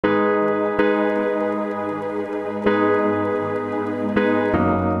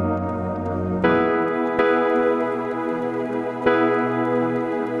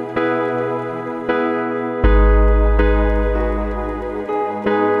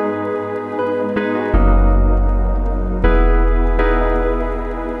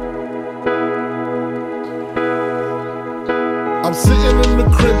I'm sitting in the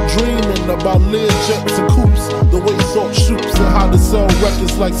crib dreaming about Learjets and coupes, the way Salt shoots and how to sell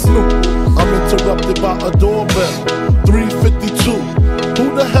records like Snoop. I'm interrupted by a doorbell, 3:52.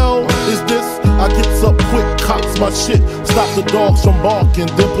 Who the hell is this? I gets up quick, cocks my shit, stop the dogs from barking,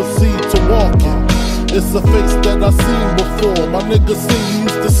 then proceed to walking. It's a face that I seen before. My nigga seen you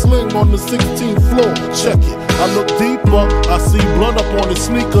used to sling on the 16th floor. Check it. I look deeper, I see blood up on his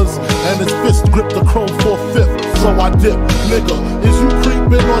sneakers, and his fist gripped the chrome 4/5. So I dip. Nigga, is you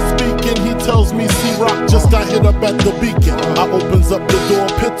creeping or speaking? He tells me C-Rock just got hit up at the Beacon. I opens up the door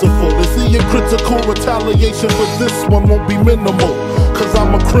pitiful. Is he in critical retaliation for this one won't be minimal? Cause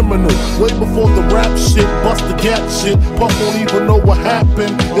I'm a criminal, way before the rap shit, bust the gap shit. Puff won't even know what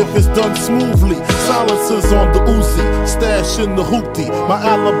happened if it's done smoothly. Silencers on the Uzi, stash in the hoopty. My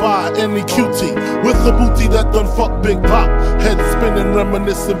alibi, any cutie, with the booty that done fuck Big Pop. Head spinning,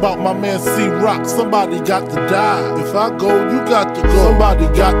 reminiscing about my man C-Rock. Somebody got to die. If I go, you got to go. Somebody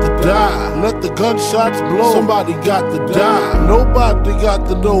got to die. Let the gunshots blow. Somebody got to die. Nobody got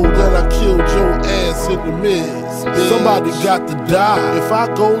to know that I killed your ass in the mid. Somebody got to die. If I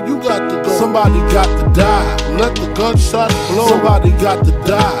go, you got to go. Somebody got to die. Let the gunshots blow. Somebody got to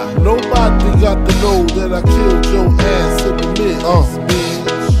die. Nobody got to know that I killed your ass in the mid.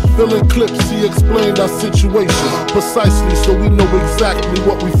 Filling clips, he explained our situation precisely, so we know exactly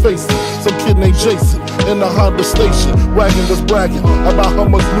what we facing. Some kid named Jason in a Honda station wagon was bragging about how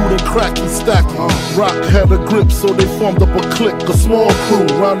much loot and crack he's stacking. Rock had a grip, so they formed up a clique, a small crew.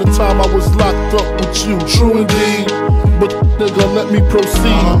 Around the time I was locked up with you, true indeed. But nigga, let me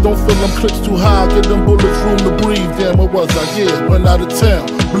proceed. Don't fill them clips too high, get them bullets room to breathe. Damn, what was I? Yeah, went out of town,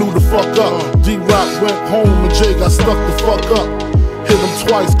 blew the fuck up. D-Rock went home and Jay got stuck the fuck up. Hit him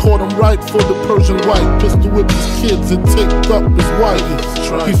twice, caught him right for the Persian white. Pistol whipped his kids and taped up his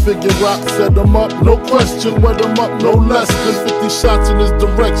wife. He figured Rock set him up, no question. Wet him up, no less than 50 shots in his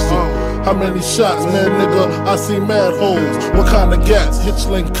direction. How many shots, man, nigga? I see mad holes. What kind of gas?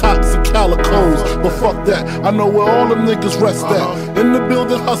 Hitchling cocks and calicos. But fuck that, I know where all them niggas rest at. In the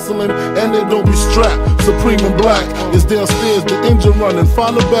building hustling, and they don't be strapped. Supreme and Black is downstairs, the engine running.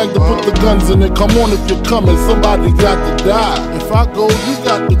 Find a bag to put the guns in it. Come on if you're coming, somebody got to die. If I go, you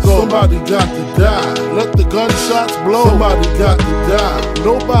got to go. Somebody got to die. Let the gunshots blow. Somebody got to die.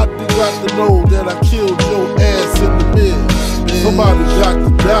 Nobody got to know that I killed your ass in the mid. Somebody got to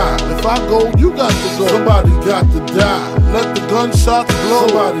die. If I go, you got to go. Somebody got to die. Let the gunshots blow.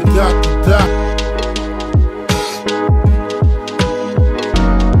 Somebody got to die.